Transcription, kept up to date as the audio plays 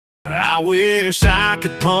I wish I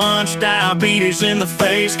could punch diabetes in the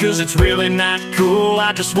face, cause it's really not cool.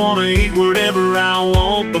 I just wanna eat whatever I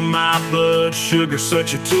want, but my blood sugar's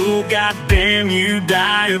such a tool. Goddamn you,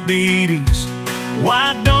 diabetes,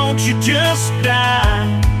 why don't you just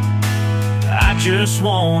die? I just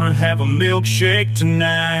wanna have a milkshake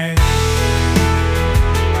tonight.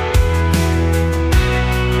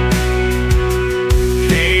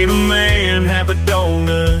 Can a man have a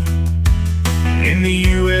donut in the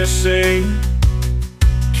USA?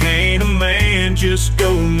 Can a man just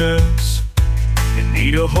go nuts and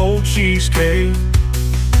eat a whole cheesecake?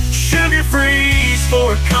 Sugar-free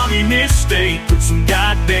for a communist state, put some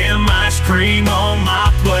goddamn ice cream on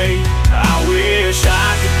my plate. I wish I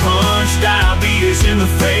could punch diabetes in the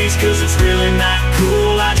face, cause it's really not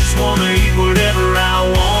cool. I just wanna eat whatever I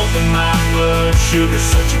want, but my blood sugar's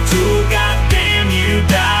such a tool. Goddamn you,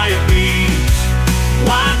 diabetes,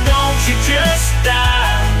 why don't you just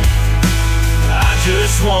die? I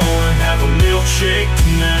just wanna have a milkshake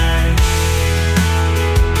tonight.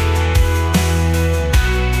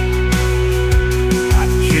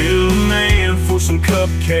 Some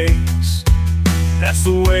cupcakes, that's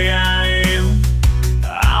the way I am.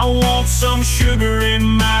 I want some sugar in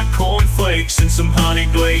my cornflakes and some honey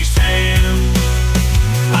glazed ham.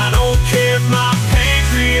 I don't care if my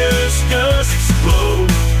pancreas does explode,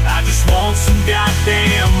 I just want some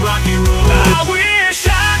goddamn rock and roll. I wish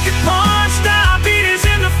I could punch diabetes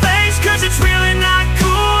in the face, cause it's really not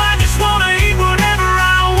cool. I just wanna eat whatever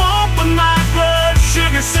I want, but my blood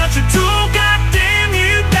sugar's such a tool. Goddamn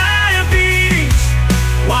you, diabetes,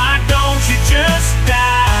 why don't you just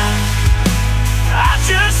die? I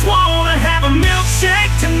just wanna have a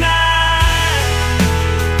milkshake tonight.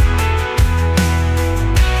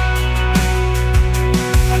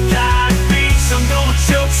 Diabetes, I'm gonna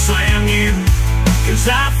choke slam you, cause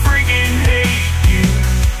I freaking hate you.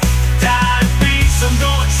 Diabetes, I'm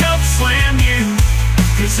gonna choke slam you,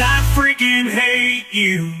 cause I freaking hate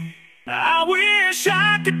you. I wish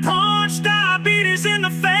I could punch diabetes in the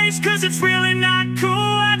face, cause it's really not cool.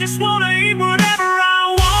 I just wanna eat whatever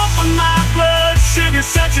I want, but my blood sugar's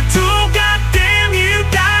such a tool. Goddamn you,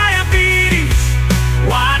 diabetes,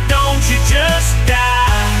 why don't you just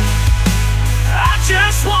die? I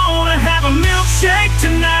just wanna have a milkshake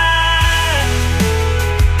tonight.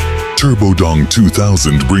 Turbodong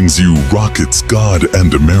 2000 brings you Rockets, God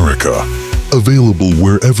and America. Available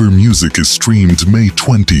wherever music is streamed May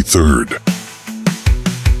 23rd.